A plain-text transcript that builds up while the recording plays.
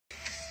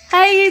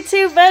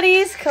YouTube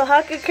buddies,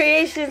 Kohaku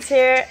Creations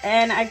here,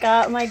 and I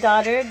got my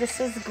daughter. This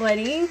is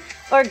Gwenny,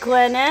 or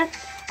Gwyneth.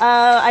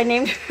 I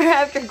named her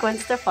after Gwen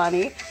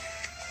Stefani.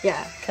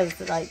 Yeah, because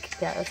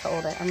that's how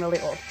old I'm really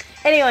old.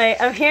 Anyway,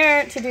 I'm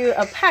here to do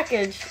a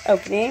package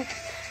opening.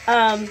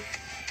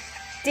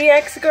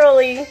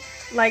 dxgirly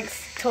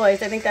likes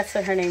toys. I think that's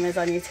what her name is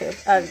on YouTube.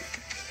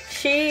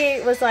 She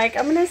was like,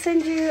 I'm going to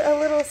send you a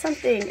little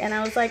something. And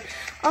I was like,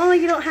 oh,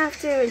 you don't have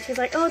to. And she's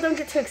like, oh, don't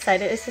get too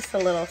excited. It's just a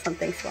little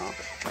something small.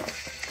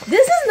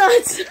 This is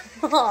not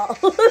small.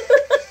 So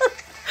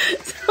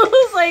I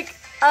was like,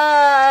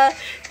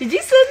 did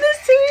you send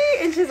this to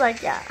me? And she's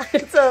like, yeah.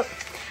 So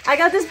I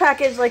got this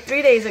package like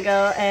 3 days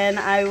ago, and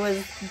I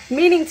was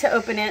meaning to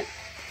open it.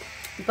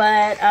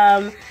 But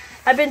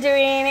I've been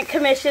doing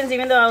commissions,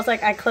 even though I was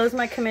like, I closed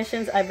my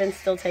commissions, I've been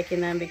still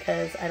taking them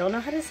because I don't know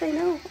how to say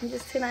no. I'm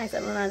just too nice. I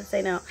don't know how to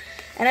say no.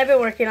 And I've been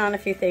working on a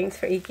few things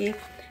for Iki.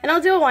 And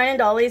I'll do a wine and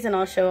dollies, and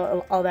I'll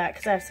show all that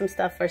because I have some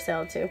stuff for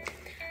sale too.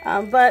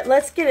 But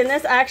let's get in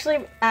this. I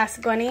actually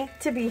asked Gwenny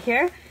to be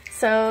here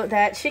so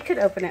that she could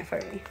open it for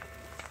me.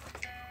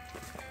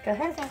 Go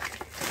ahead.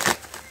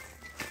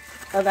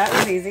 Oh, that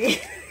was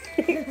easy.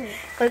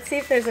 Let's see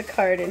if there's a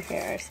card in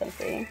here or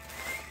something.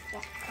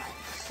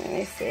 Let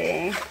me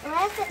see.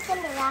 What if it's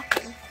in the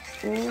wrapping?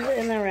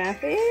 In the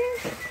wrapping?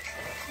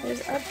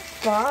 There's a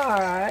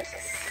box.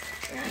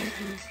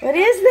 What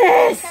is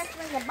this?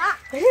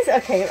 What is it?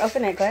 Okay,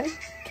 open it, Gwen.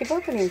 Keep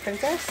opening,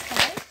 princess.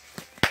 Okay.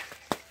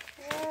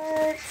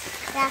 What?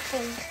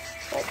 Wrapping.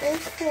 What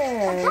is this?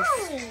 A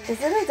dolly. Is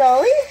it a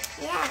dolly?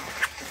 Yeah,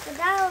 it's a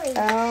dolly.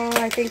 Oh,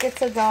 I think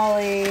it's a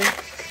dolly.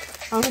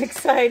 I'm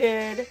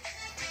excited.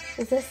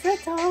 Is this a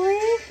dolly?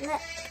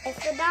 Look,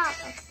 it's a doll.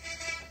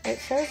 It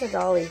shows a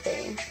dolly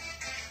thing.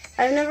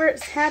 I've never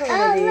had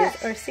one of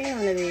these or seen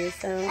one of these,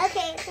 so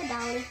okay, it's a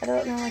dolly. I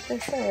don't know what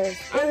this is.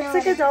 It looks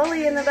like a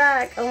dolly in the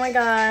back. Oh my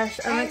gosh,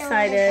 I'm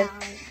excited.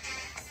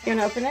 You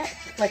wanna open it?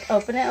 Like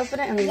open it,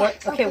 and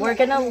look. Okay, we're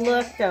gonna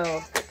look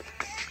though.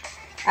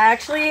 I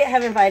actually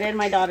have invited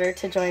my daughter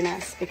to join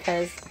us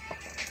because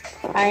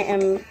I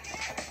am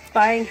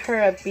buying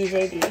her a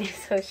BJD.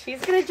 So she's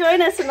gonna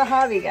join us in the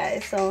hobby,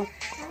 guys. So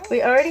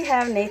we already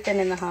have Nathan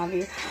in the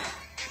hobby.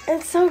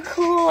 It's so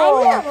cool. I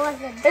knew it was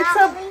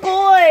a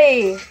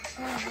dolly. It's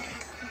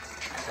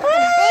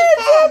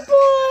a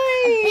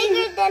boy.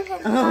 Bigger than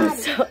his body.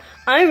 So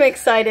I'm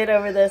excited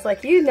over this.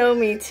 Like, you know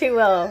me too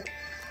well.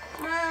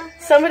 Mom,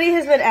 somebody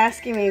has been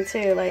asking me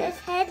too, like, his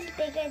head's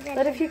bigger than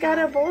what if you got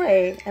a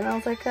boy? And I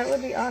was like, that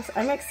would be awesome.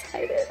 I'm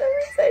excited. I'm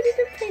excited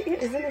to paint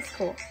it. Isn't this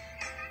cool?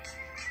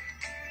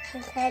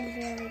 His head's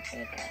really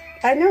bigger.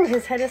 I know,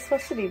 his head is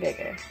supposed to be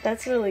bigger.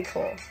 That's really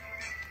cool.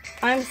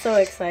 I'm so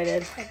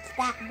excited. It's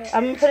that big.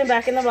 I'm gonna put him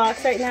back in the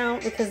box right now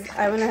because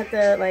I'm gonna have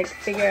to like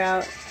figure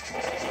out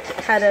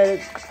how to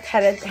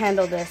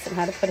handle this and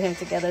how to put him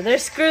together.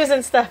 There's screws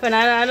and stuff, and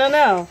I don't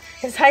know.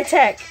 It's high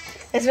tech.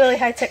 It's really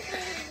high tech.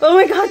 Oh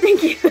my god,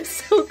 thank you. It's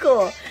so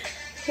cool.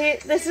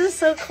 This is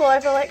so cool.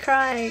 I feel like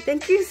crying.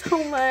 Thank you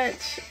so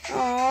much.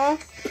 Aww.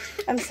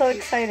 I'm so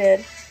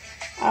excited.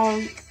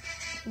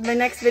 The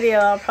next video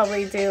I'll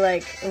probably do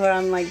like where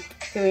I'm like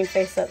doing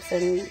face ups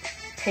and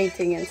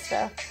painting and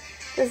stuff.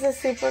 This is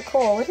super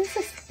cool. What is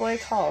this boy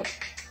called?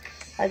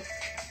 A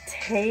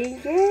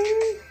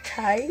Tagan?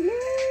 I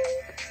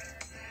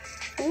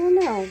don't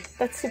know.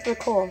 That's super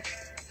cool.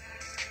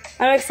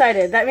 I'm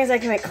excited. That means I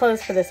can make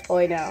clothes for this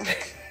boy now.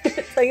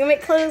 So I can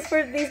make clothes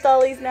for these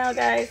dollies now,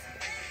 guys.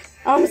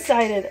 I'm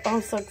excited. Oh,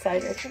 I'm so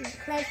excited.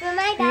 Clothes for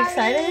my Are you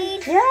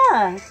excited?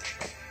 Yeah.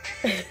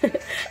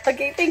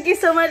 Okay, thank you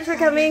so much for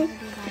coming.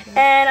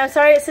 And I'm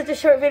sorry it's such a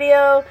short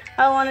video.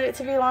 I wanted it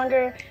to be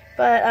longer.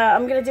 But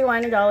I'm going to do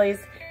wine and dollies.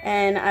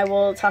 And I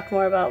will talk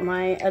more about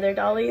my other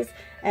dollies.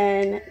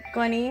 And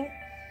Gwenny,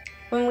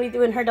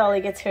 when her dolly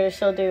gets here,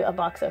 she'll do a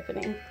box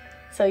opening.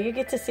 So you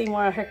get to see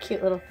more of her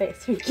cute little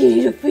face. Her cute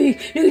little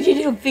face. Look at your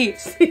little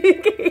face.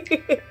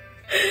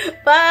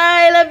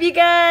 Bye. Love you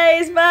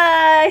guys.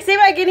 Bye. Say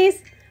bye,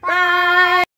 guineas. Bye.